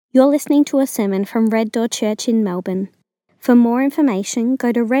You're listening to a sermon from Red Door Church in Melbourne. For more information,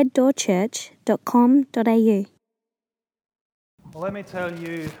 go to reddoorchurch.com.au. Well, let me tell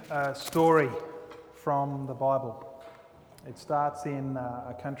you a story from the Bible. It starts in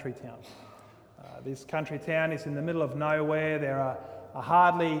a country town. This country town is in the middle of nowhere. There are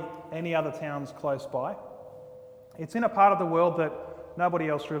hardly any other towns close by. It's in a part of the world that nobody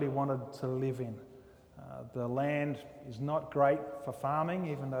else really wanted to live in. The land is not great for farming,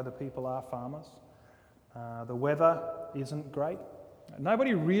 even though the people are farmers. The weather isn't great.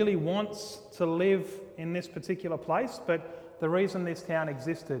 Nobody really wants to live in this particular place, but the reason this town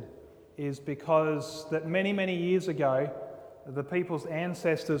existed is because that many, many years ago, the people's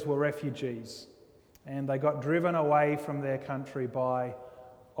ancestors were refugees, and they got driven away from their country by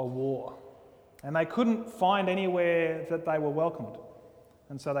a war. And they couldn't find anywhere that they were welcomed.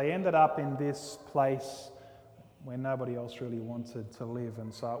 And so they ended up in this place where nobody else really wanted to live,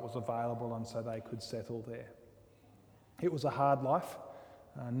 and so it was available, and so they could settle there. It was a hard life.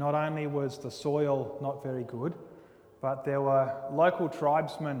 Not only was the soil not very good, but there were local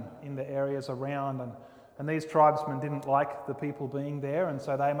tribesmen in the areas around, and these tribesmen didn't like the people being there, and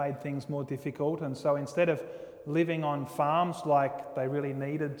so they made things more difficult. And so instead of living on farms like they really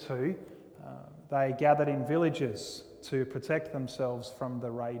needed to, they gathered in villages to protect themselves from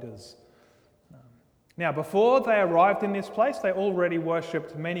the raiders. Now, before they arrived in this place, they already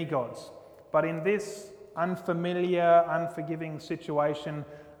worshipped many gods. But in this unfamiliar, unforgiving situation,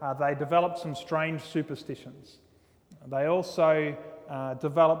 they developed some strange superstitions. They also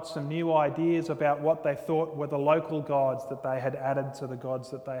developed some new ideas about what they thought were the local gods that they had added to the gods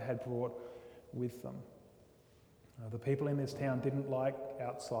that they had brought with them. The people in this town didn't like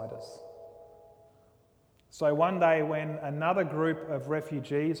outsiders. So one day when another group of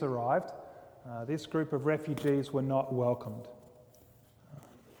refugees arrived, this group of refugees were not welcomed.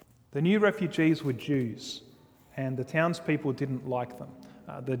 The new refugees were Jews, and the townspeople didn't like them.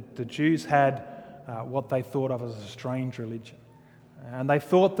 The Jews had what they thought of as a strange religion. And they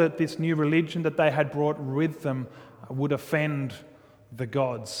thought that this new religion that they had brought with them would offend the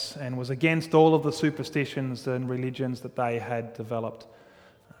gods and was against all of the superstitions and religions that they had developed.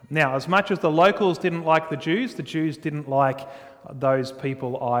 Now, as much as the locals didn't like the Jews didn't like those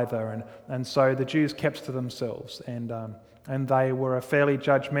people either, and so the Jews kept to themselves, and they were a fairly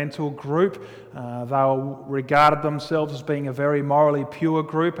judgmental group. They regarded themselves as being a very morally pure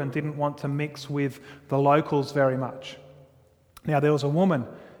group and didn't want to mix with the locals very much. Now, there was a woman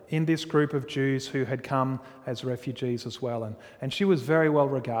in this group of Jews who had come as refugees as well, and she was very well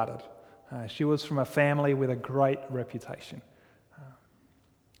regarded. She was from a family with a great reputation.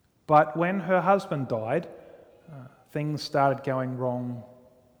 But when her husband died, things started going wrong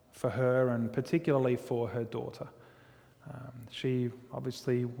for her, and particularly for her daughter. She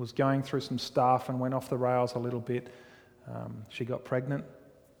obviously was going through some stuff and went off the rails a little bit. She got pregnant.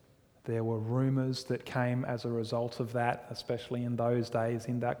 There were rumours that came as a result of that, especially in those days,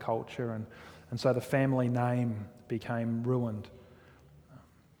 in that culture, and so the family name became ruined.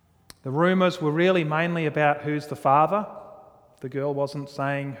 The rumours were really mainly about who's the father. The girl wasn't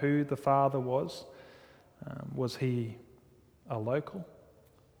saying who the father was. Was he a local?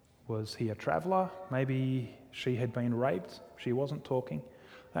 Was he a traveller? Maybe she had been raped. She wasn't talking.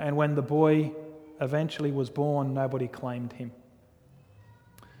 And when the boy eventually was born, nobody claimed him.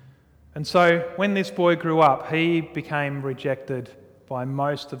 And so when this boy grew up, he became rejected by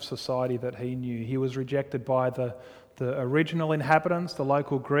most of society that he knew. He was rejected by the original inhabitants, the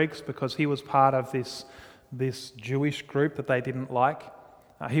local Greeks, because he was part of this Jewish group that they didn't like.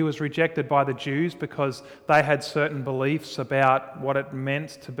 He was rejected by the Jews because they had certain beliefs about what it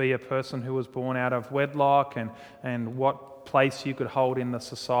meant to be a person who was born out of wedlock and what place you could hold in the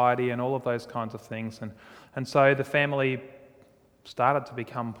society and all of those kinds of things. And so the family started to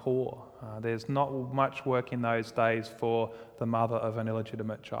become poor. There's not much work in those days for the mother of an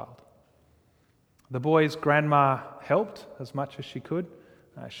illegitimate child. The boy's grandma helped as much as she could.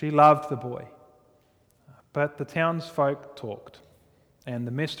 She loved the boy. But the townsfolk talked, and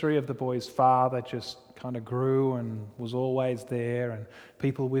the mystery of the boy's father just kind of grew and was always there, and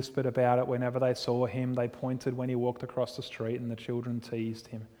people whispered about it whenever they saw him. They pointed when he walked across the street, and the children teased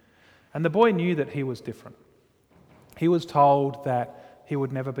him. And the boy knew that he was different. He was told that he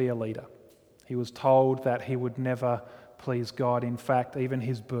would never be a leader. He was told that he would never please God. In fact, even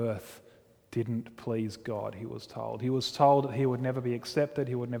his birth didn't please God, he was told. He was told that he would never be accepted,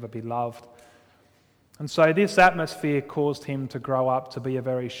 he would never be loved. And so this atmosphere caused him to grow up to be a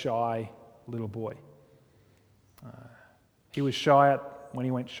very shy little boy. He was shy when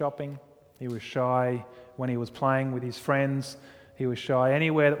he went shopping. He was shy when he was playing with his friends. He was shy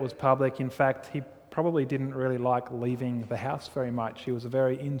anywhere that was public. In fact, he probably didn't really like leaving the house very much. He was a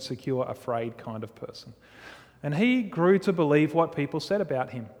very insecure, afraid kind of person. And he grew to believe what people said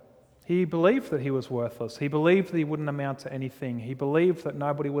about him. He believed that he was worthless. He believed that he wouldn't amount to anything. He believed that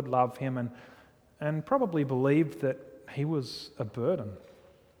nobody would love him and probably believed that he was a burden.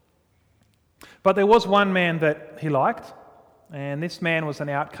 But there was one man that he liked, and this man was an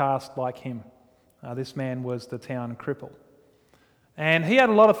outcast like him. This man was the town cripple. And he had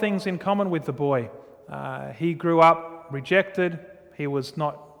a lot of things in common with the boy. He grew up rejected. He was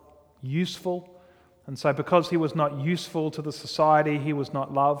not useful. And so because he was not useful to the society, he was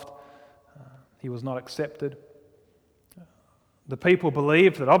not loved. He was not accepted. The people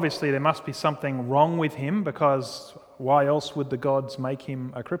believed that obviously there must be something wrong with him, because why else would the gods make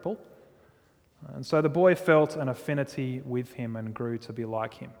him a cripple? And so the boy felt an affinity with him and grew to be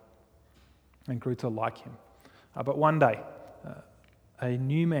like him and grew to like him. But one day, a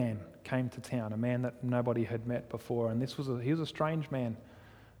new man came to town, a man that nobody had met before, and he was a strange man.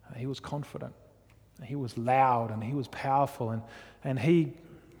 He was confident, he was loud, and he was powerful, and he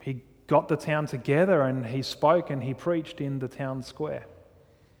got the town together, and he spoke and he preached in the town square.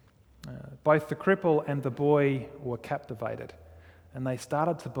 Both the cripple and the boy were captivated, and they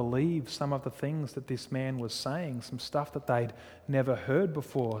started to believe some of the things that this man was saying, some stuff that they'd never heard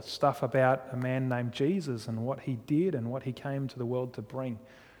before, stuff about a man named Jesus and what he did and what he came to the world to bring.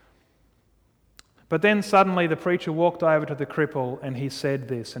 But then suddenly the preacher walked over to the cripple and he said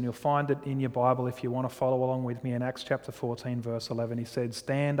this, and you'll find it in your Bible if you want to follow along with me in Acts chapter 14, verse 11. He said,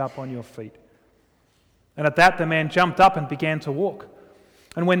 "Stand up on your feet." And at that the man jumped up and began to walk.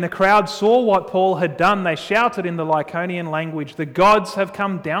 And when the crowd saw what Paul had done, they shouted in the Lycaonian language, "The gods have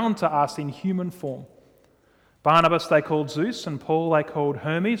come down to us in human form." Barnabas they called Zeus, and Paul they called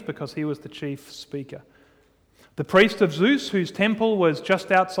Hermes, because he was the chief speaker. The priest of Zeus, whose temple was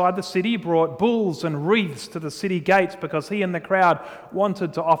just outside the city, brought bulls and wreaths to the city gates because he and the crowd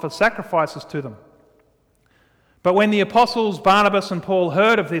wanted to offer sacrifices to them. But when the apostles Barnabas and Paul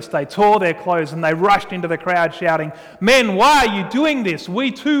heard of this, they tore their clothes and they rushed into the crowd shouting, "Men, why are you doing this?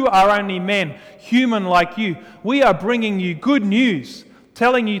 We too are only men, human like you. We are bringing you good news,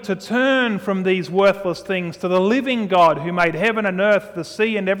 telling you to turn from these worthless things to the living God who made heaven and earth, the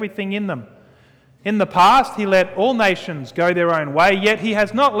sea and everything in them. In the past he let all nations go their own way, yet he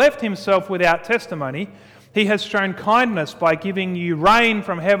has not left himself without testimony. He has shown kindness by giving you rain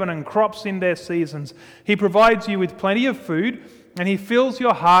from heaven and crops in their seasons. He provides you with plenty of food, and he fills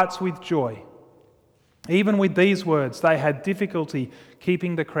your hearts with joy." Even with these words, they had difficulty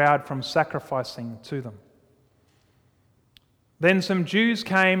keeping the crowd from sacrificing to them. Then some Jews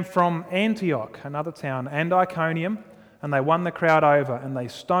came from Antioch, another town, and Iconium, and they won the crowd over, and they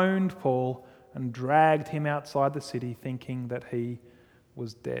stoned Paul and dragged him outside the city, thinking that he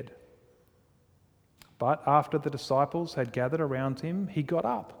was dead. But after the disciples had gathered around him, he got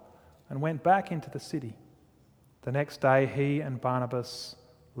up and went back into the city. The next day he and Barnabas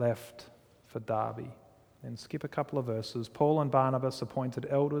left for Derbe. Then skip a couple of verses. Paul and Barnabas appointed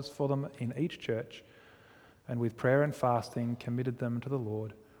elders for them in each church, and with prayer and fasting committed them to the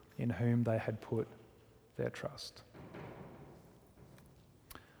Lord, in whom they had put their trust.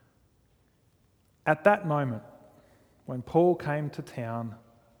 At that moment, when Paul came to town,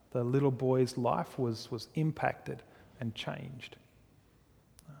 the little boy's life was impacted and changed.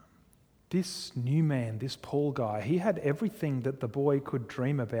 This new man, this Paul guy, he had everything that the boy could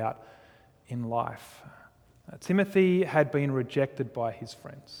dream about in life. Timothy had been rejected by his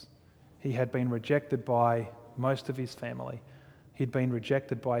friends. He had been rejected by most of his family. He'd been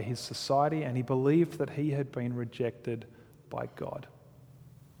rejected by his society, and he believed that he had been rejected by God.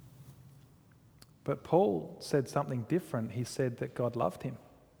 But Paul said something different. He said that God loved him,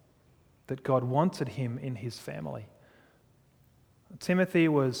 that God wanted him in his family. Timothy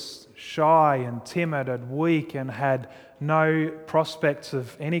was shy and timid and weak and had no prospects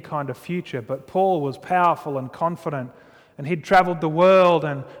of any kind of future, but Paul was powerful and confident, and he'd travelled the world,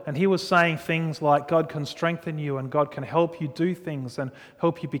 and he was saying things like, God can strengthen you and God can help you do things and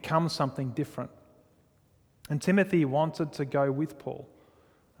help you become something different. And Timothy wanted to go with Paul.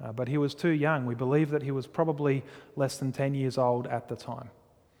 But he was too young. We believe that he was probably less than 10 years old at the time.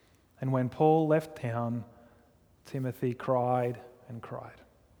 And when Paul left town, Timothy cried and cried.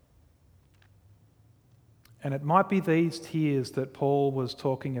 And it might be these tears that Paul was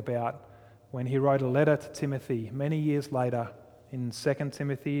talking about when he wrote a letter to Timothy many years later in 2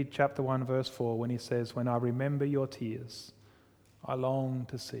 Timothy chapter 1 verse 4, when he says, "When I remember your tears, I long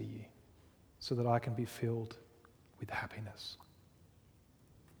to see you so that I can be filled with happiness."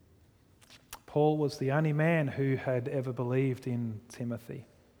 Paul was the only man who had ever believed in Timothy.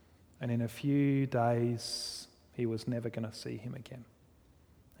 And in a few days, he was never going to see him again.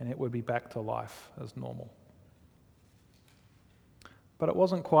 And it would be back to life as normal. But it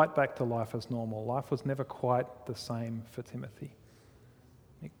wasn't quite back to life as normal. Life was never quite the same for Timothy.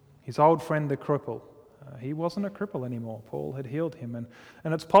 His old friend, the cripple, he wasn't a cripple anymore. Paul had healed him.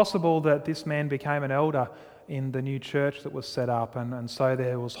 And it's possible that this man became an elder in the new church that was set up, and so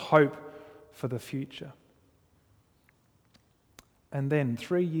there was hope for the future. And then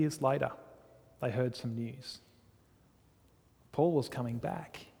 3 years later, they heard some news. Paul was coming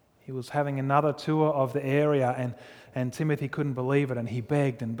back. He was having another tour of the area, and Timothy couldn't believe it, and he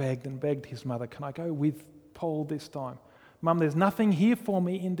begged and begged and begged his mother, "Can I go with Paul this time? Mum, there's nothing here for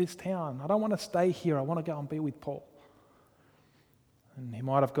me in this town. I don't want to stay here. I want to go and be with Paul." And he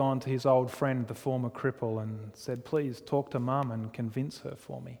might have gone to his old friend, the former cripple, and said, "Please talk to Mum and convince her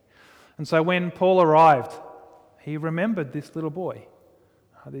for me." And so when Paul arrived, he remembered this little boy,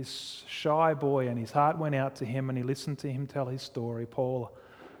 this shy boy, and his heart went out to him, and he listened to him tell his story. "Paul,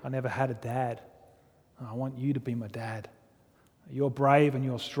 I never had a dad. I want you to be my dad. You're brave and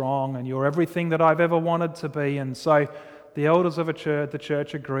you're strong and you're everything that I've ever wanted to be." And so the elders of the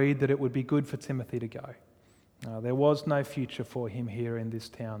church agreed that it would be good for Timothy to go. There was no future for him here in this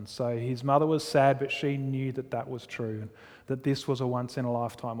town. So his mother was sad, but she knew that that was true and that this was a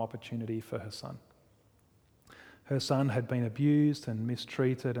once-in-a-lifetime opportunity for her son. Her son had been abused and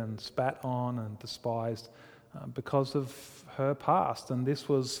mistreated and spat on and despised because of her past. And this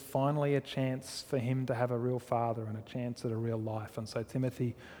was finally a chance for him to have a real father and a chance at a real life. And so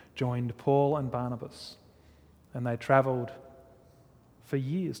Timothy joined Paul and Barnabas, and they travelled for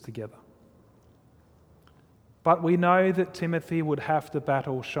years together. But we know that Timothy would have to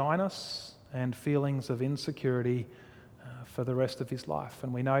battle shyness and feelings of insecurity for the rest of his life.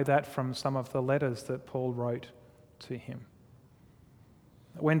 And we know that from some of the letters that Paul wrote to him.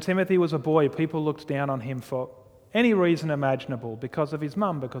 When Timothy was a boy, people looked down on him for any reason imaginable, because of his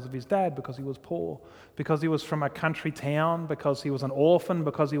mum, because of his dad, because he was poor, because he was from a country town, because he was an orphan,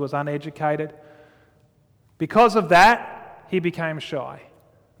 because he was uneducated. Because of that, he became shy.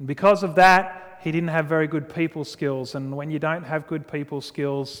 And because of that, he didn't have very good people skills. And when you don't have good people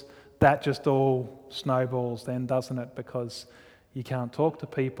skills, that just all snowballs then, doesn't it? Because you can't talk to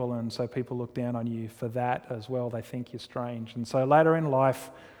people, and so people look down on you for that as well. They think you're strange. And so later in life,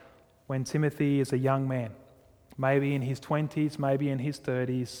 when Timothy is a young man, maybe in his 20s, maybe in his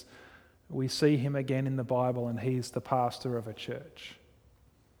 30s, we see him again in the Bible, and he's the pastor of a church.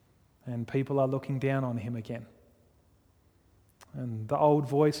 And people are looking down on him again. And the old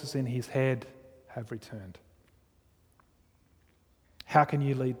voices in his head have returned. How can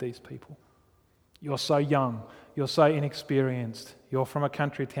you lead these people? You're so young, you're so inexperienced, you're from a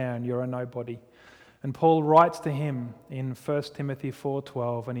country town, you're a nobody. And Paul writes to him in 1 Timothy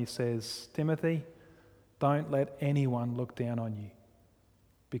 4:12, and he says, "Timothy, don't let anyone look down on you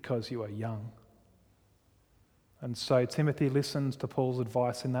because you are young." And so Timothy listens to Paul's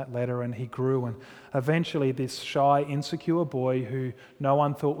advice in that letter, and he grew, and eventually this shy, insecure boy who no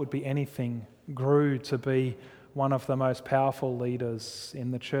one thought would be anything grew to be one of the most powerful leaders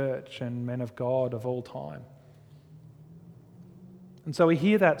in the church and men of God of all time. And so we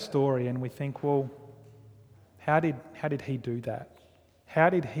hear that story and we think, well, how did he do that? How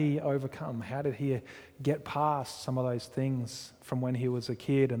did he overcome? How did he get past some of those things from when he was a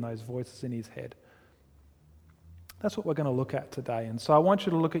kid and those voices in his head? That's what we're going to look at today. And so I want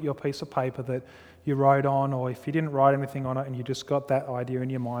you to look at your piece of paper that you wrote on, or if you didn't write anything on it and you just got that idea in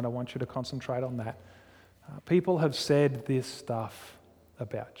your mind, I want you to concentrate on that. People have said this stuff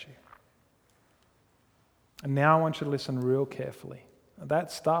about you. And now I want you to listen real carefully.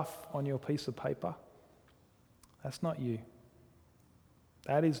 That stuff on your piece of paper, that's not you.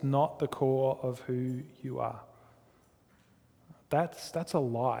 That is not the core of who you are. That's a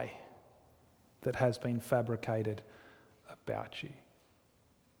lie that has been fabricated about you.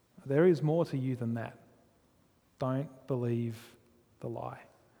 There is more to you than that. Don't believe the lie.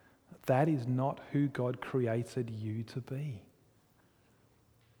 That is not who God created you to be.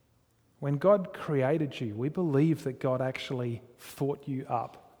 When God created you, we believe that God actually thought you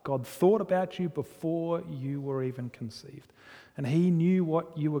up. God thought about you before you were even conceived. And He knew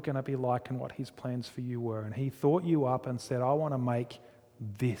what you were going to be like and what His plans for you were. And He thought you up and said, I want to make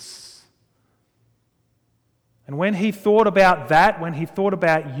this. And when He thought about that, when He thought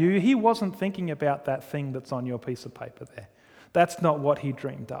about you, He wasn't thinking about that thing that's on your piece of paper there. That's not what He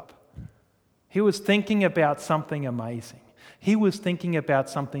dreamed up. He was thinking about something amazing. He was thinking about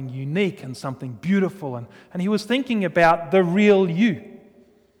something unique and something beautiful, and He was thinking about the real you.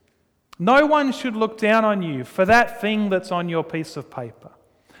 No one should look down on you for that thing that's on your piece of paper.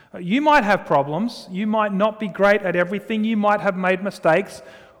 You might have problems. You might not be great at everything. You might have made mistakes.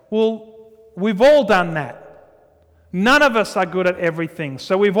 Well, we've all done that. None of us are good at everything.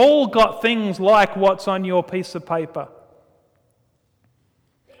 So we've all got things like what's on your piece of paper.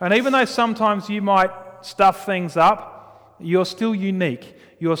 And even though sometimes you might stuff things up, you're still unique.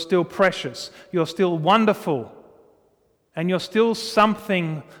 You're still precious. You're still wonderful. And you're still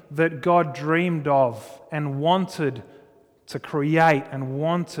something that God dreamed of and wanted to create and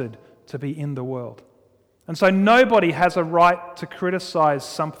wanted to be in the world. And so nobody has a right to criticize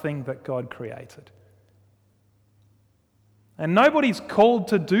something that God created. And nobody's called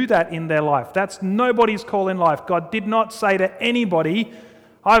to do that in their life. That's nobody's call in life. God did not say to anybody,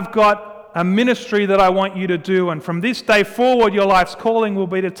 I've got a ministry that I want you to do, and from this day forward your life's calling will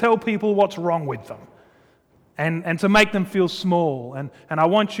be to tell people what's wrong with them and to make them feel small, and I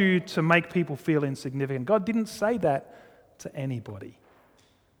want you to make people feel insignificant. God didn't say that to anybody.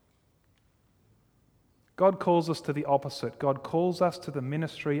 God calls us to the opposite. God calls us to the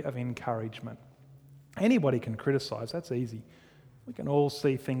ministry of encouragement. Anybody can criticize, that's easy. We can all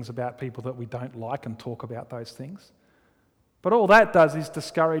see things about people that we don't like and talk about those things. But all that does is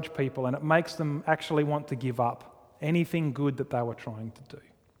discourage people, and it makes them actually want to give up anything good that they were trying to do.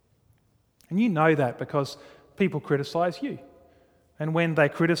 And you know that because people criticize you. And when they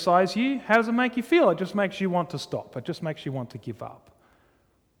criticize you, how does it make you feel? It just makes you want to stop. It just makes you want to give up.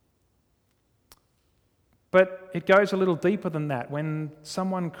 But it goes a little deeper than that. When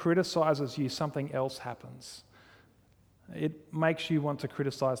someone criticizes you, something else happens. It makes you want to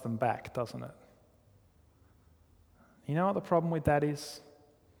criticize them back, doesn't it? You know what the problem with that is?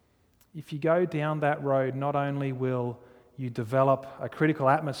 If you go down that road, not only will you develop a critical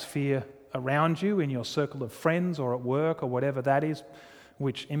atmosphere around you in your circle of friends or at work or whatever that is,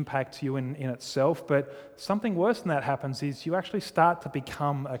 which impacts you in itself, but something worse than that happens is you actually start to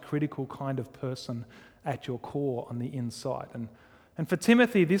become a critical kind of person at your core on the inside. And for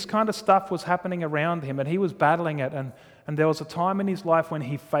Timothy, this kind of stuff was happening around him and he was battling it, and there was a time in his life when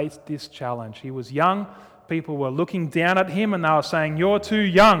he faced this challenge. He was young. People were looking down at him and they were saying, you're too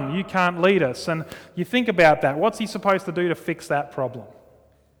young, you can't lead us. And you think about that. What's he supposed to do to fix that problem?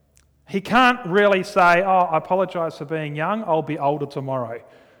 He can't really say, oh, I apologise for being young, I'll be older tomorrow.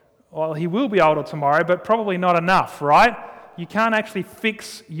 Well, he will be older tomorrow, but probably not enough, right? You can't actually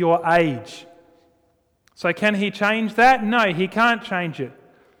fix your age. So can he change that? No, he can't change it.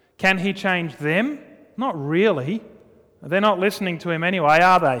 Can he change them? Not really. They're not listening to him anyway,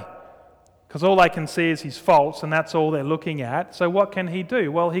 are they? Because all they can see is his faults, and that's all they're looking at. So what can he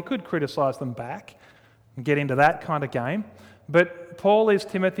do? Well, he could criticise them back and get into that kind of game. But Paul is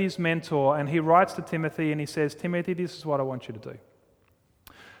Timothy's mentor, and he writes to Timothy and he says, Timothy, this is what I want you to do.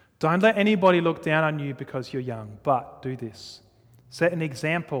 Don't let anybody look down on you because you're young, but do this. Set an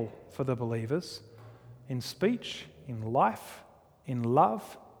example for the believers in speech, in life, in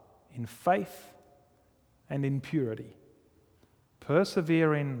love, in faith, and in purity.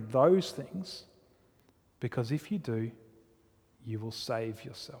 Persevere in those things, because if you do, you will save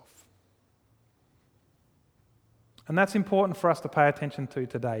yourself. And that's important for us to pay attention to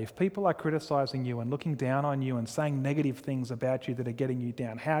today. If people are criticizing you and looking down on you and saying negative things about you that are getting you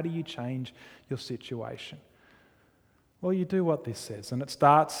down, how do you change your situation? Well, you do what this says, and it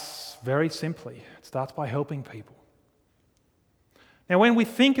starts very simply. It starts by helping people. Now, when we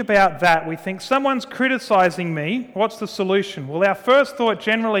think about that, we think, someone's criticizing me, what's the solution? Well, our first thought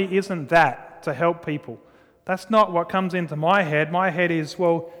generally isn't that, to help people. That's not what comes into my head. My head is,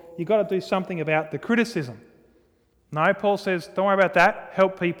 well, you've got to do something about the criticism. No, Paul says, don't worry about that,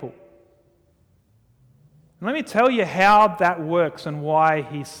 help people. And let me tell you how that works and why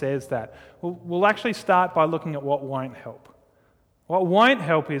he says that. We'll actually start by looking at what won't help. What won't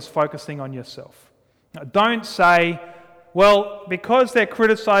help is focusing on yourself. Now, don't say, well, because they're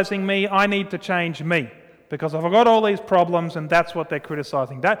criticizing me, I need to change me, because I've got all these problems and that's what they're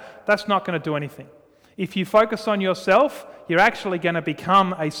criticizing. That's not going to do anything. If you focus on yourself, you're actually going to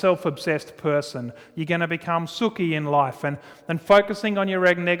become a self-obsessed person. You're going to become sooky in life, and focusing on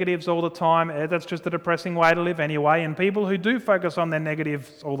your negatives all the time, that's just a depressing way to live anyway. And people who do focus on their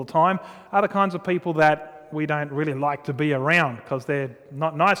negatives all the time are the kinds of people that we don't really like to be around, because they're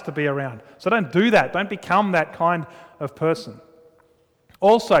not nice to be around. So don't do that. Don't become that kind of person.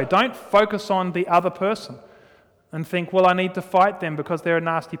 Also, don't focus on the other person and think, well, I need to fight them because they're a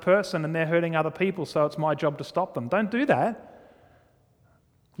nasty person and they're hurting other people, so it's my job to stop them. Don't do that.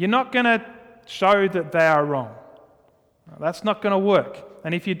 You're not going to show that they are wrong. That's not going to work.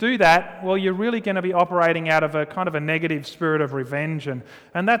 And if you do that, well, you're really going to be operating out of a kind of a negative spirit of revenge. And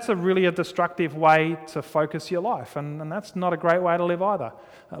that's really a destructive way to focus your life. And that's not a great way to live either.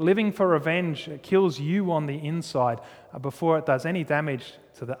 Living for revenge kills you on the inside before it does any damage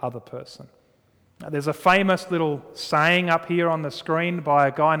to the other person. There's a famous little saying up here on the screen by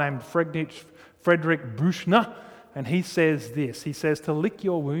a guy named Friedrich Buchner. And he says this. He says, to lick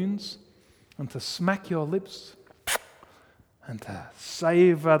your wounds and to smack your lips and to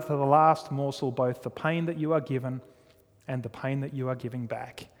savour to the last morsel both the pain that you are given and the pain that you are giving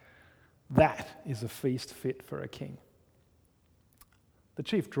back. That is a feast fit for a king. The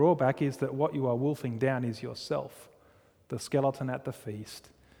chief drawback is that what you are wolfing down is yourself. The skeleton at the feast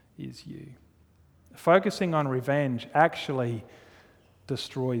is you. Focusing on revenge actually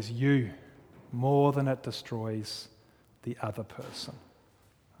destroys you more than it destroys the other person.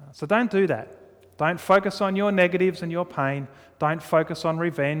 So don't do that. Don't focus on your negatives and your pain. Don't focus on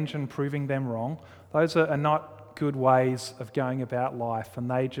revenge and proving them wrong. Those are not good ways of going about life, and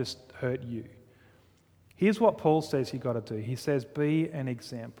they just hurt you. Here's what Paul says you've got to do. He says, be an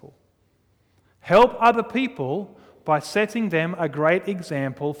example. Help other people by setting them a great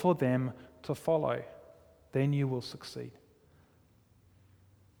example for them to follow. Then you will succeed.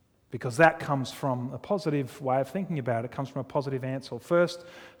 Because that comes from a positive way of thinking about it. It comes from a positive answer.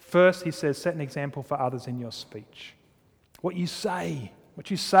 First, he says, set an example for others in your speech. What you say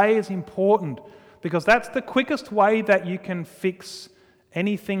is important, because that's the quickest way that you can fix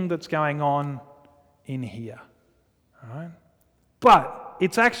anything that's going on in here. All right? But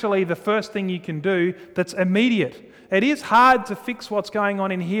it's actually the first thing you can do that's immediate. It is hard to fix what's going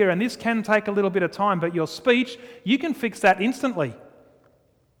on in here, and this can take a little bit of time, but your speech, you can fix that instantly.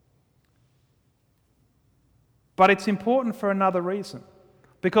 But it's important for another reason.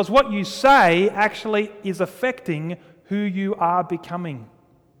 Because what you say actually is affecting who you are becoming.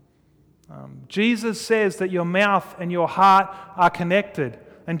 Jesus says that your mouth and your heart are connected.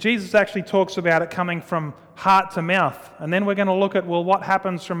 And Jesus actually talks about it coming from heart to mouth. And then we're going to look at, well, what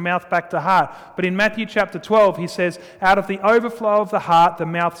happens from mouth back to heart. But in Matthew chapter 12, he says, out of the overflow of the heart, the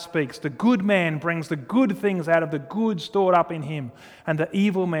mouth speaks. The good man brings the good things out of the good stored up in him. And the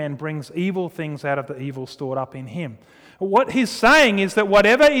evil man brings evil things out of the evil stored up in him. What he's saying is that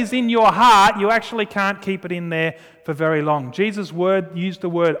whatever is in your heart, you actually can't keep it in there for very long. Jesus' used the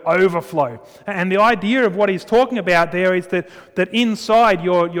word overflow. And the idea of what he's talking about there is that inside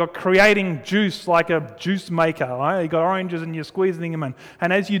you're creating juice like a juice maker. Right? You've got oranges and you're squeezing them in.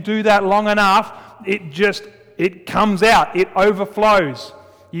 And as you do that long enough, it comes out. It overflows.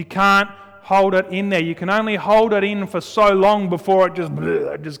 You can't hold it in there. You can only hold it in for so long before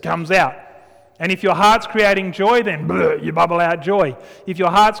it just comes out. And if your heart's creating joy, then you bubble out joy. If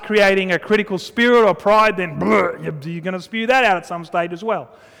your heart's creating a critical spirit or pride, then you're going to spew that out at some stage as well.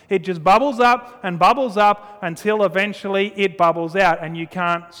 It just bubbles up until eventually it bubbles out and you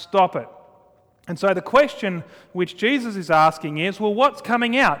can't stop it. And so the question which Jesus is asking is, well, what's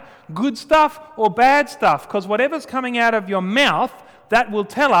coming out? Good stuff or bad stuff? Because whatever's coming out of your mouth, that will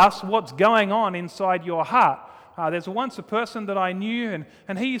tell us what's going on inside your heart. There's once a person that I knew,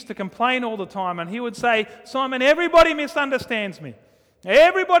 and he used to complain all the time, and he would say, Simon, everybody misunderstands me.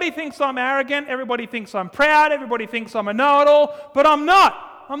 Everybody thinks I'm arrogant, everybody thinks I'm proud, everybody thinks I'm a know-it-all, but I'm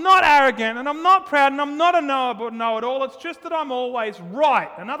not. I'm not arrogant, and I'm not proud, and I'm not a know-it-all. It's just that I'm always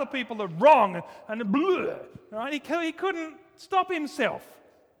right, and other people are wrong, and right? He couldn't stop himself.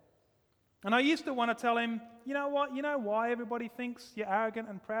 And I used to want to tell him, you know what? You know why everybody thinks you're arrogant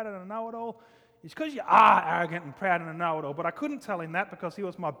and proud and a know-it-all? It's because you are arrogant and proud and a know-it-all. But I couldn't tell him that because he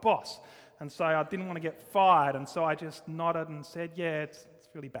was my boss. And so I didn't want to get fired. And so I just nodded and said, yeah, it's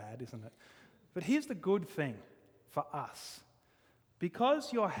really bad, isn't it? But here's the good thing for us.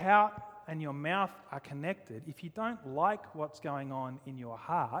 Because your heart and your mouth are connected, if you don't like what's going on in your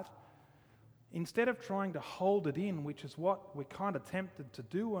heart, instead of trying to hold it in, which is what we're kind of tempted to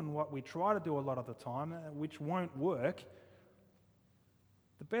do and what we try to do a lot of the time, which won't work,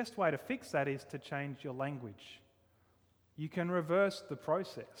 the best way to fix that is to change your language. You can reverse the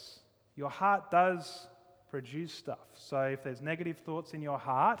process. Your heart does produce stuff. So if there's negative thoughts in your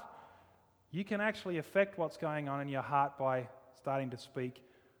heart, you can actually affect what's going on in your heart by starting to speak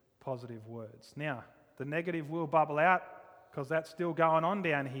positive words. Now, the negative will bubble out because that's still going on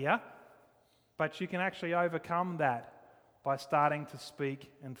down here, but you can actually overcome that by starting to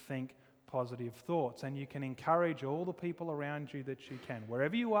speak and think positive thoughts, and you can encourage all the people around you that you can.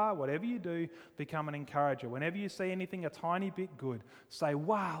 Wherever you are, whatever you do, become an encourager. Whenever you see anything a tiny bit good, say,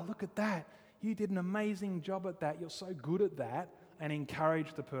 wow, look at that. You did an amazing job at that. You're so good at that, and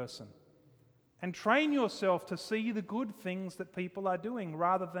encourage the person. And train yourself to see the good things that people are doing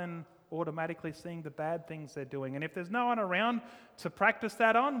rather than automatically seeing the bad things they're doing. And if there's no one around to practice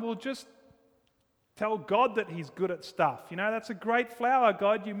that on, we'll just tell God that He's good at stuff. That's a great flower,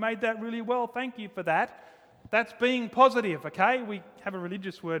 God. You made that really well. Thank you for that. That's being positive, okay? We have a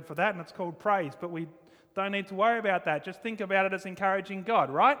religious word for that, and it's called praise, but we don't need to worry about that. Just think about it as encouraging God,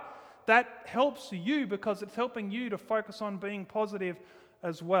 right? That helps you because it's helping you to focus on being positive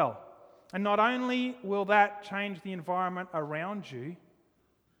as well. And not only will that change the environment around you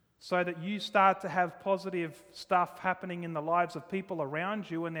so that you start to have positive stuff happening in the lives of people around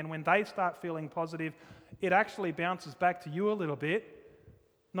you, and then when they start feeling positive, it actually bounces back to you a little bit.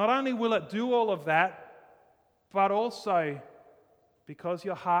 Not only will it do all of that, but also because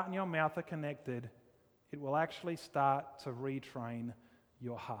your heart and your mouth are connected, it will actually start to retrain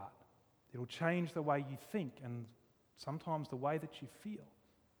your heart. It'll change the way you think and sometimes the way that you feel.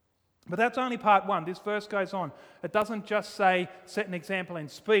 But that's only part one. This verse goes on. It doesn't just say, set an example in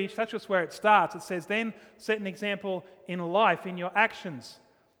speech. That's just where it starts. It says, then set an example in life, in your actions.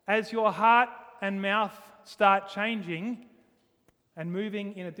 As your heart and mouth start changing and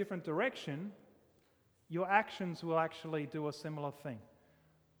moving in a different direction, your actions will actually do a similar thing.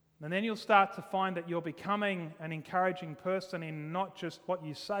 And then you'll start to find that you're becoming an encouraging person in not just what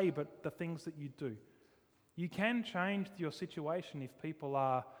you say, but the things that you do. You can change your situation if people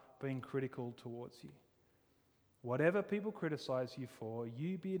are being critical towards you. Whatever people criticize you for,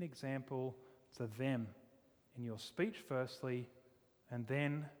 you be an example to them in your speech firstly, and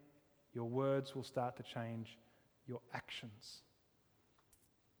then your words will start to change your actions.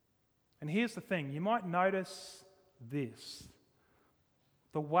 And here's the thing, you might notice this.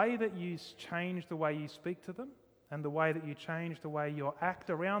 The way that you change the way you speak to them and the way that you change the way you act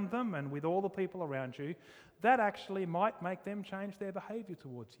around them and with all the people around you, that actually might make them change their behavior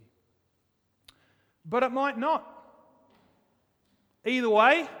towards you. But it might not. Either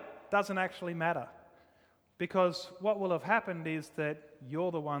way, doesn't actually matter. Because what will have happened is that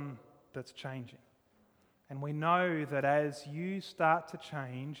you're the one that's changing. And we know that as you start to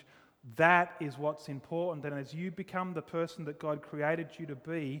change, that is what's important. And as you become the person that God created you to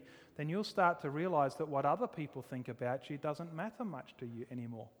be, then you'll start to realize that what other people think about you doesn't matter much to you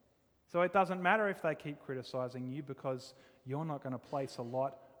anymore. So it doesn't matter if they keep criticizing you because you're not going to place a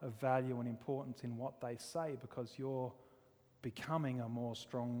lot of value and importance in what they say because you're becoming a more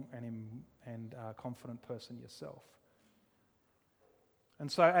strong and confident person yourself.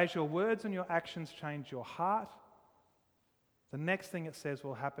 And so as your words and your actions change your heart, the next thing it says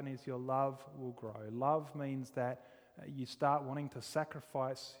will happen is your love will grow. Love means that you start wanting to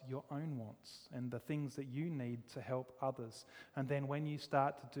sacrifice your own wants and the things that you need to help others. And then when you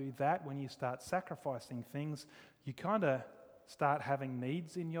start to do that, when you start sacrificing things, you kind of start having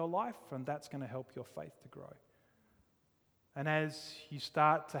needs in your life, and that's going to help your faith to grow. And as you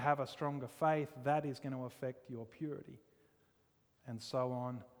start to have a stronger faith, that is going to affect your purity, and so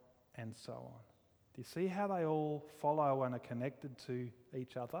on and so on. Do you see how they all follow and are connected to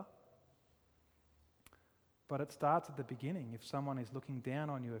each other? But it starts at the beginning. If someone is looking down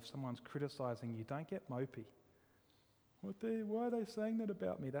on you, if someone's criticizing you, don't get mopey. Why are they saying that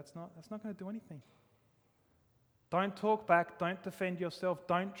about me? That's not going to do anything. Don't talk back. Don't defend yourself.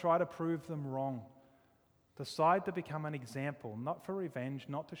 Don't try to prove them wrong. Decide to become an example, not for revenge,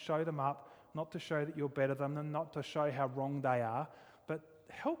 not to show them up, not to show that you're better than them, not to show how wrong they are, but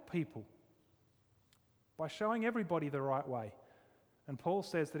help people by showing everybody the right way. And Paul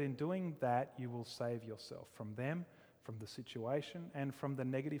says that in doing that, you will save yourself from them, from the situation, and from the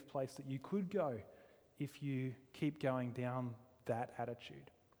negative place that you could go if you keep going down that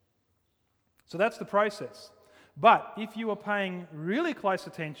attitude. So that's the process. But if you were paying really close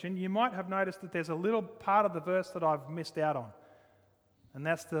attention, you might have noticed that there's a little part of the verse that I've missed out on. And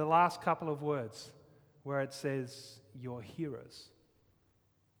that's the last couple of words where it says, your hearers.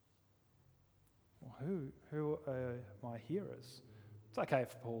 Well, who are my hearers? It's okay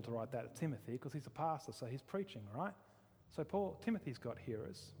for Paul to write that to Timothy because he's a pastor, so he's preaching, right? So Timothy's got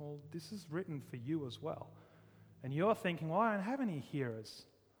hearers. Well, this is written for you as well. And you're thinking, well, I don't have any hearers.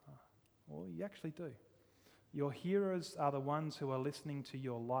 Well, you actually do. Your hearers are the ones who are listening to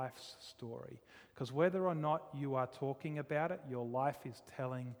your life's story. Because whether or not you are talking about it, your life is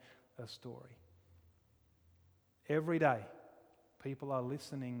telling a story. Every day, people are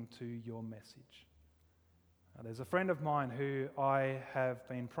listening to your message. There's a friend of mine who I have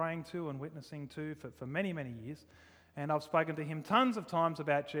been praying to and witnessing to for many, many years. And I've spoken to him tons of times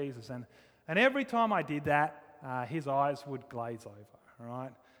about Jesus. And every time I did that, his eyes would glaze over,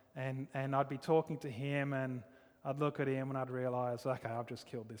 right? And I'd be talking to him and I'd look at him and I'd realise, okay, I've just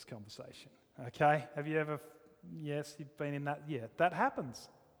killed this conversation. Okay? Have you ever, yes, you've been in that? Yeah, that happens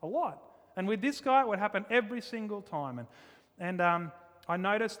a lot. And with this guy, it would happen every single time. And I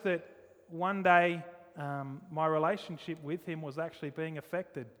noticed that one day my relationship with him was actually being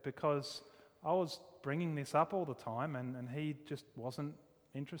affected because I was bringing this up all the time and he just wasn't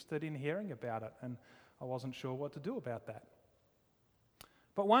interested in hearing about it, and I wasn't sure what to do about that.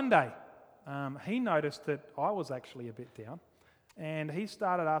 But one day, he noticed that I was actually a bit down, and he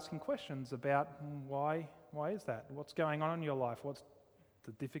started asking questions about why is that? What's going on in your life? What's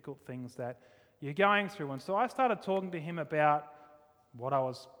the difficult things that you're going through? And so I started talking to him about what I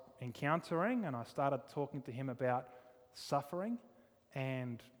was encountering, and I started talking to him about suffering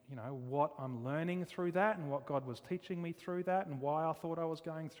and what I'm learning through that and what God was teaching me through that and why I thought I was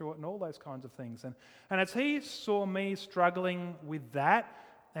going through it and all those kinds of things. And as he saw me struggling with that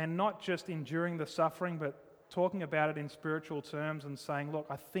and not just enduring the suffering but talking about it in spiritual terms and saying, look,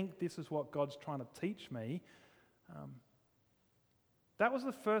 I think this is what God's trying to teach me, that was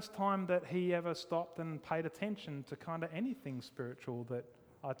the first time that he ever stopped and paid attention to kind of anything spiritual that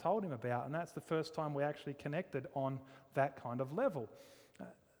I told him about, and that's the first time we actually connected on that kind of level.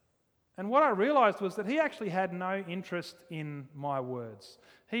 And what I realised was that he actually had no interest in my words.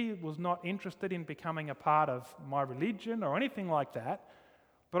 He was not interested in becoming a part of my religion or anything like that,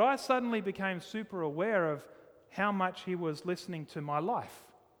 but I suddenly became super aware of how much he was listening to my life.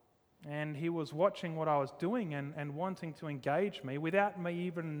 And he was watching what I was doing and wanting to engage me without me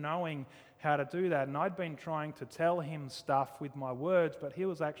even knowing how to do that. And I'd been trying to tell him stuff with my words, but he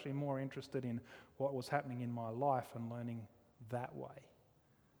was actually more interested in what was happening in my life and learning that way.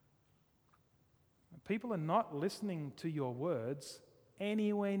 People are not listening to your words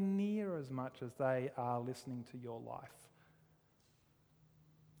anywhere near as much as they are listening to your life.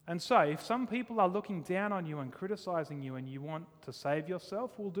 And so, if some people are looking down on you and criticizing you and you want to save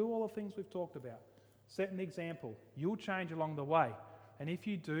yourself, we'll do all the things we've talked about. Set an example. You'll change along the way. And if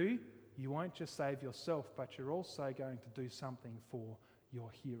you do, you won't just save yourself, but you're also going to do something for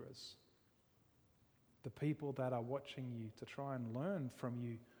your hearers. The people that are watching you to try and learn from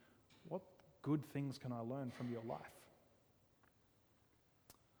you, what good things can I learn from your life?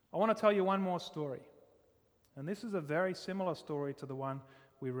 I want to tell you one more story. And this is a very similar story to the one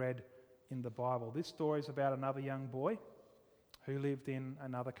we read in the Bible. This story is about another young boy who lived in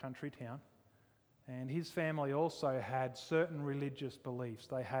another country town. And his family also had certain religious beliefs.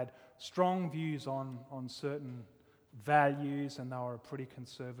 They had strong views on certain values, and they were a pretty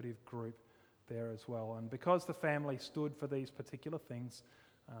conservative group there as well. And because the family stood for these particular things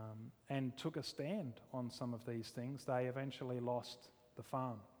and took a stand on some of these things, they eventually lost the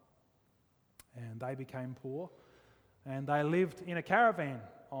farm. And they became poor. And they lived in a caravan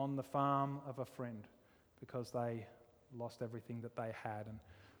on the farm of a friend because they lost everything that they had.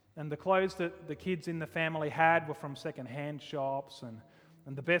 And the clothes that the kids in the family had were from second-hand shops,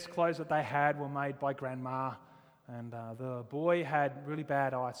 and the best clothes that they had were made by grandma. And the boy had really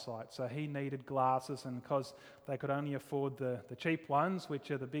bad eyesight, so he needed glasses, and because they could only afford the cheap ones, which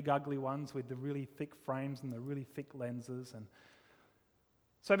are the big ugly ones with the really thick frames and the really thick lenses. And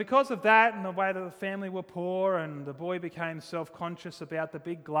so because of that and the way that the family were poor, and the boy became self-conscious about the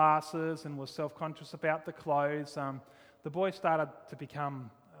big glasses and was self-conscious about the clothes, the boy started to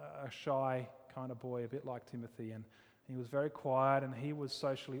become a shy kind of boy, a bit like Timothy, and he was very quiet and he was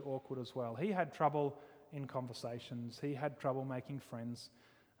socially awkward as well. He had trouble in conversations, he had trouble making friends,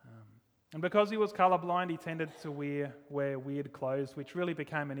 and because he was colourblind, he tended to wear weird clothes, which really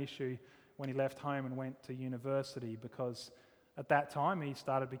became an issue when he left home and went to university, because at that time he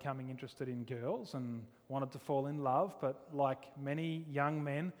started becoming interested in girls and wanted to fall in love, but like many young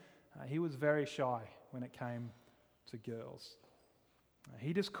men, he was very shy when it came to girls.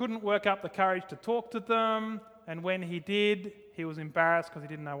 He just couldn't work up the courage to talk to them, and when he did, he was embarrassed because he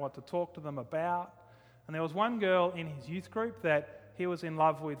didn't know what to talk to them about. And there was one girl in his youth group that he was in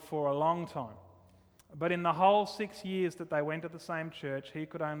love with for a long time. But in the whole 6 years that they went to the same church, he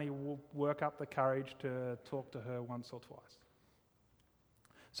could only work up the courage to talk to her once or twice.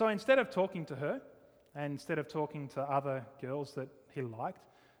 So instead of talking to her, and instead of talking to other girls that he liked,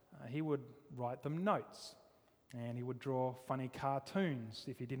 he would write them notes. And he would draw funny cartoons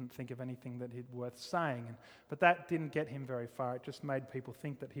if he didn't think of anything that he'd worth saying. But that didn't get him very far. It just made people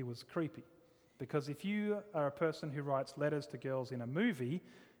think that he was creepy. Because if you are a person who writes letters to girls in a movie,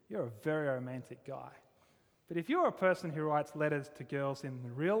 you're a very romantic guy. But if you're a person who writes letters to girls in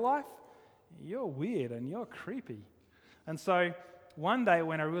real life, you're weird and you're creepy. And so one day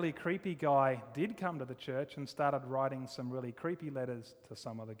when a really creepy guy did come to the church and started writing some really creepy letters to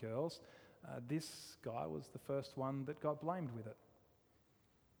some of the girls, this guy was the first one that got blamed with it.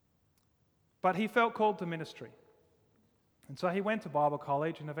 But he felt called to ministry. And so he went to Bible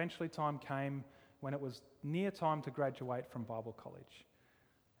college, and eventually time came when it was near time to graduate from Bible college.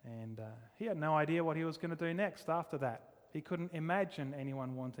 And he had no idea what he was going to do next after that. He couldn't imagine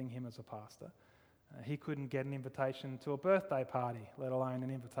anyone wanting him as a pastor. He couldn't get an invitation to a birthday party, let alone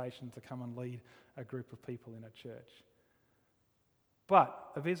an invitation to come and lead a group of people in a church.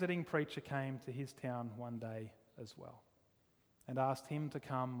 But a visiting preacher came to his town one day as well and asked him to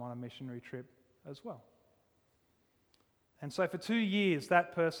come on a missionary trip as well. And so for 2 years,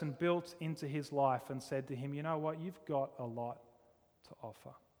 that person built into his life and said to him, you know what, you've got a lot to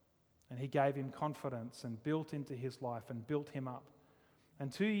offer. And he gave him confidence and built into his life and built him up.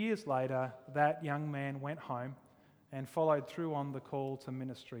 And 2 years later, that young man went home and followed through on the call to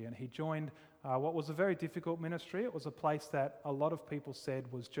ministry. And he joined what was a very difficult ministry. It was a place that a lot of people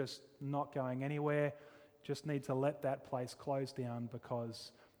said was just not going anywhere. Just need to let that place close down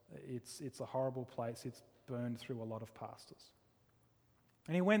because it's a horrible place. It's burned through a lot of pastors.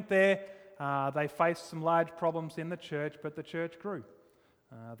 And he went there. They faced some large problems in the church, but the church grew.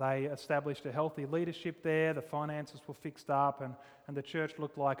 They established a healthy leadership there, the finances were fixed up, and the church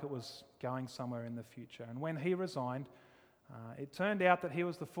looked like it was going somewhere in the future. And when he resigned, it turned out that he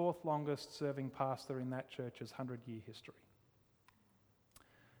was the fourth longest serving pastor in that church's 100-year history.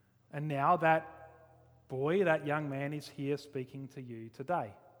 And now that boy, that young man, is here speaking to you today.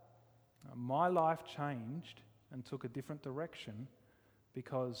 My life changed and took a different direction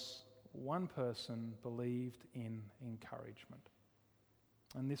because one person believed in encouragement.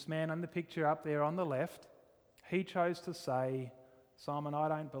 And this man in the picture up there on the left, he chose to say, Simon, I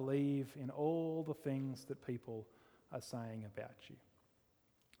don't believe in all the things that people are saying about you.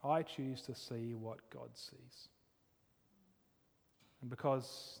 I choose to see what God sees. And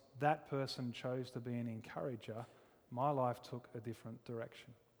because that person chose to be an encourager, my life took a different direction.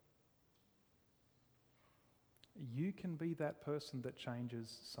 You can be that person that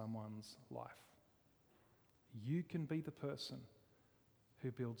changes someone's life. You can be the person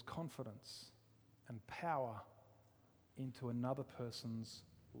who builds confidence and power into another person's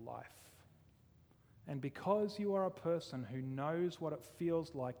life. And because you are a person who knows what it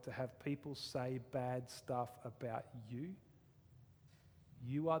feels like to have people say bad stuff about you,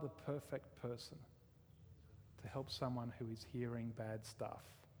 you are the perfect person to help someone who is hearing bad stuff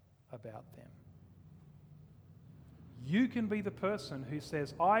about them. You can be the person who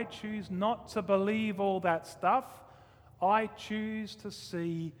says, I choose not to believe all that stuff. I choose to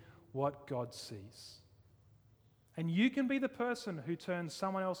see what God sees. And you can be the person who turns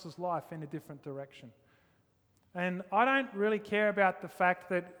someone else's life in a different direction. And I don't really care about the fact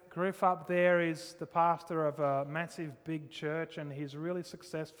that Griff up there is the pastor of a massive big church and he's really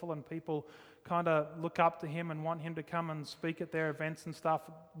successful and people kind of look up to him and want him to come and speak at their events and stuff,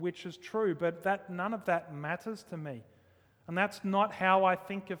 which is true, but none of that matters to me. And that's not how I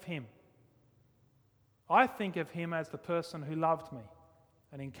think of him. I think of him as the person who loved me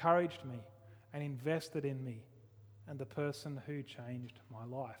and encouraged me and invested in me and the person who changed my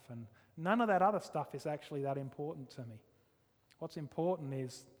life. And none of that other stuff is actually that important to me. What's important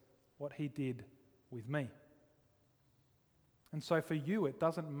is what he did with me. And so for you, it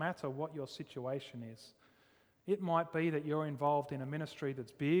doesn't matter what your situation is. It might be that you're involved in a ministry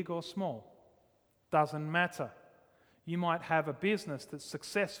that's big or small. Doesn't matter. You might have a business that's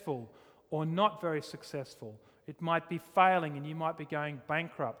successful or not very successful. It might be failing and you might be going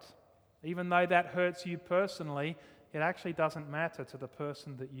bankrupt. Even though that hurts you personally, it actually doesn't matter to the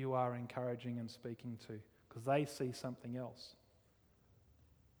person that you are encouraging and speaking to because they see something else.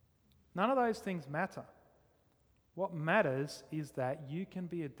 None of those things matter. What matters is that you can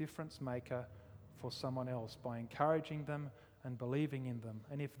be a difference maker for someone else by encouraging them and believing in them.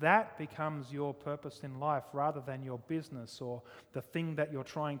 And if that becomes your purpose in life rather than your business or the thing that you're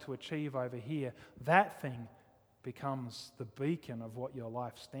trying to achieve over here, that thing becomes the beacon of what your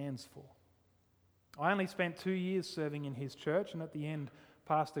life stands for. I only spent 2 years serving in his church, and at the end,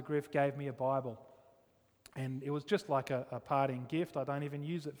 Pastor Griff gave me a Bible. And it was just like a parting gift. I don't even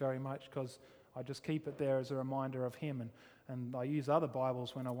use it very much because I just keep it there as a reminder of him. And I use other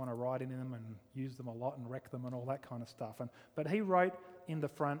Bibles when I want to write in them and use them a lot and wreck them and all that kind of stuff. But he wrote in the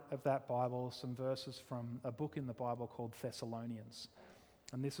front of that Bible some verses from a book in the Bible called Thessalonians.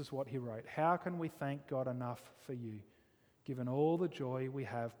 And this is what he wrote. How can we thank God enough for you, given all the joy we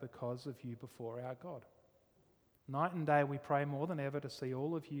have because of you before our God? Night and day we pray more than ever to see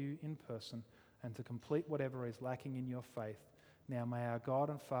all of you in person and to complete whatever is lacking in your faith. Now may our God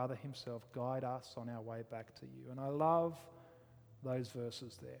and Father himself guide us on our way back to you. And I love those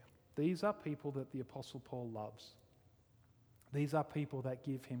verses there. these are people that the Apostle Paul loves. These are people that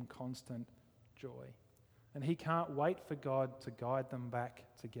give him constant joy. And he can't wait for God to guide them back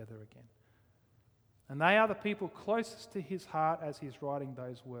together again. And they are the people closest to his heart as he's writing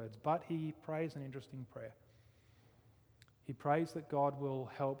those words. But he prays an interesting prayer. He prays that God will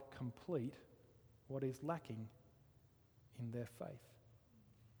help complete what is lacking in their faith.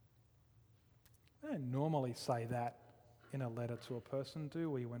 We don't normally say that in a letter to a person, do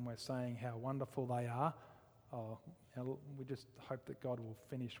we, when we're saying how wonderful they are? Oh, we just hope that God will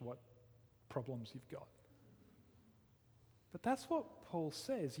finish what problems you've got. But that's what Paul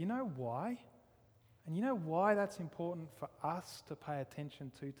says. You know why? And you know why that's important for us to pay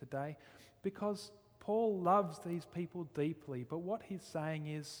attention to today? Because Paul loves these people deeply, but what he's saying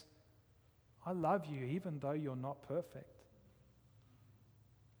is, I love you even though you're not perfect.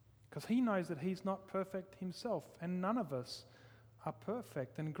 Because he knows that he's not perfect himself, and none of us are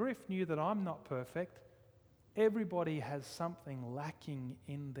perfect. And Griff knew that I'm not perfect. Everybody has something lacking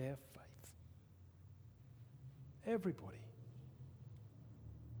in their faith. Everybody.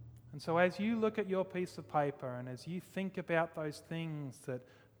 And so as you look at your piece of paper and as you think about those things that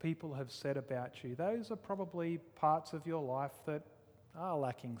people have said about you, those are probably parts of your life that are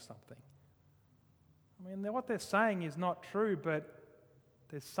lacking something. I mean, what they're saying is not true, but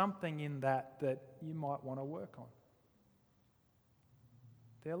there's something in that you might want to work on.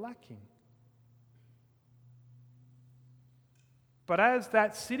 They're lacking. But as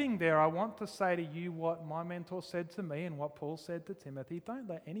that's sitting there, I want to say to you what my mentor said to me and what Paul said to Timothy. Don't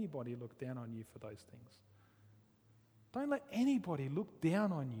let anybody look down on you for those things. Don't let anybody look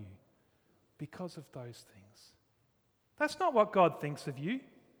down on you because of those things. That's not what God thinks of you.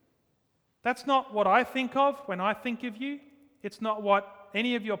 That's not what I think of when I think of you. It's not what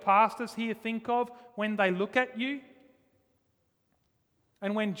any of your pastors here think of when they look at you.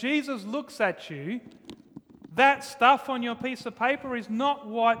 And when Jesus looks at you, that stuff on your piece of paper is not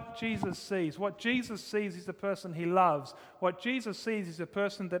what Jesus sees. What Jesus sees is the person he loves. What Jesus sees is a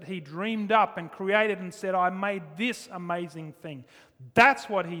person that he dreamed up and created and said, I made this amazing thing. That's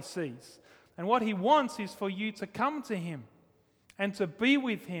what he sees. And what he wants is for you to come to him and to be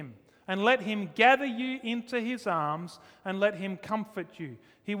with him and let him gather you into his arms and let him comfort you.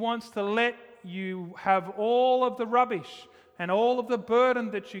 He wants to let you have all of the rubbish and all of the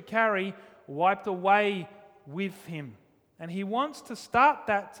burden that you carry wiped away with him. And he wants to start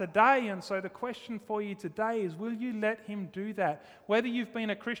that today. And so the question for you today is, will you let him do that? Whether you've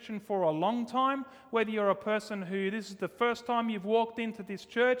been a Christian for a long time, whether you're a person who this is the first time you've walked into this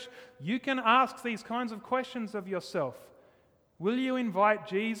church, you can ask these kinds of questions of yourself. Will you invite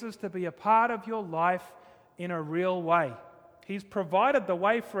Jesus to be a part of your life in a real way? He's provided the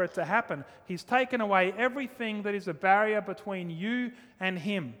way for it to happen. He's taken away everything that is a barrier between you and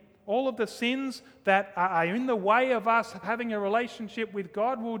him. All of the sins that are in the way of us having a relationship with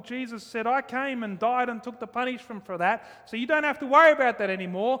God, well, Jesus said, I came and died and took the punishment for that, so you don't have to worry about that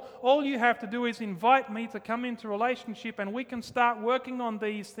anymore. All you have to do is invite me to come into relationship, and we can start working on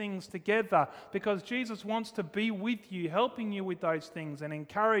these things together, because Jesus wants to be with you, helping you with those things and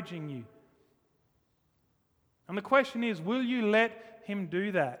encouraging you. And the question is, will you let him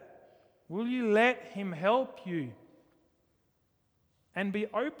do that? Will you let him help you? And be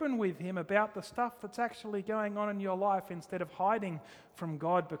open with him about the stuff that's actually going on in your life, instead of hiding from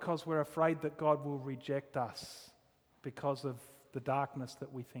God because we're afraid that God will reject us because of the darkness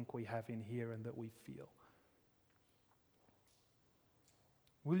that we think we have in here and that we feel.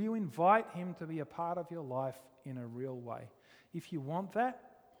 Will you invite him to be a part of your life in a real way? If you want that,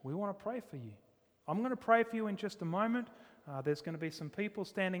 we want to pray for you. I'm going to pray for you in just a moment. There's going to be some people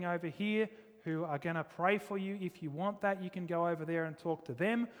standing over here who are going to pray for you. If you want that, you can go over there and talk to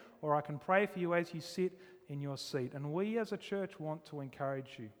them, or I can pray for you as you sit in your seat. And we as a church want to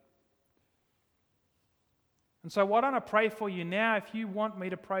encourage you. And so why don't I pray for you now? If you want me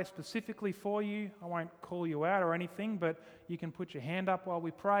to pray specifically for you, I won't call you out or anything, but you can put your hand up while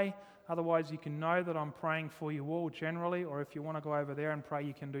we pray. Otherwise, you can know that I'm praying for you all generally, or if you want to go over there and pray,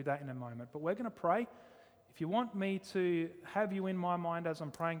 you can do that in a moment. But we're going to pray. If you want me to have you in my mind as I'm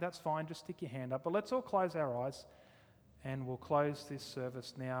praying, that's fine. Just stick your hand up. But let's all close our eyes, and we'll close this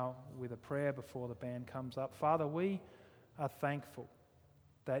service now with a prayer before the band comes up. Father, we are thankful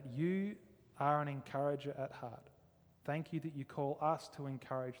that you are an encourager at heart. Thank you that you call us to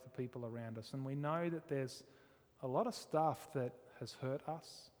encourage the people around us. And we know that there's a lot of stuff that has hurt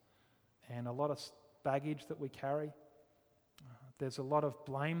us and a lot of baggage that we carry. There's a lot of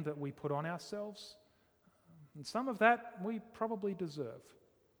blame that we put on ourselves. And some of that we probably deserve.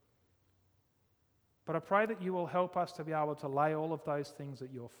 But I pray that you will help us to be able to lay all of those things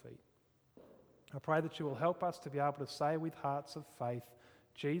at your feet. I pray that you will help us to be able to say with hearts of faith,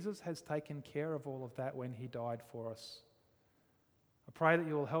 Jesus has taken care of all of that when he died for us. I pray that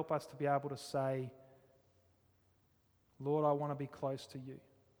you will help us to be able to say, Lord, I want to be close to you.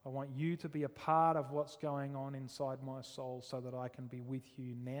 I want you to be a part of what's going on inside my soul so that I can be with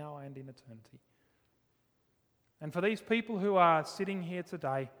you now and in eternity. And for these people who are sitting here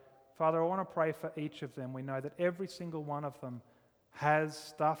today, Father, I want to pray for each of them. We know that every single one of them has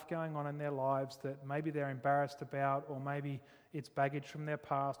stuff going on in their lives that maybe they're embarrassed about, or maybe it's baggage from their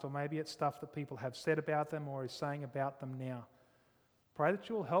past, or maybe it's stuff that people have said about them or is saying about them now. Pray that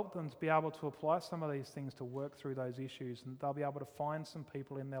you will help them to be able to apply some of these things to work through those issues, and they'll be able to find some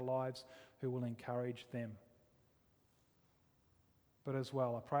people in their lives who will encourage them. But as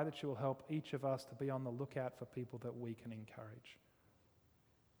well, I pray that you will help each of us to be on the lookout for people that we can encourage,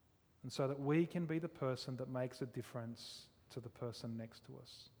 and so that we can be the person that makes a difference to the person next to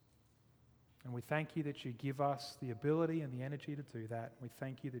us. And we thank you that you give us the ability and the energy to do that. We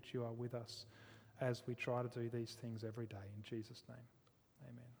thank you that you are with us as we try to do these things every day. In Jesus' name.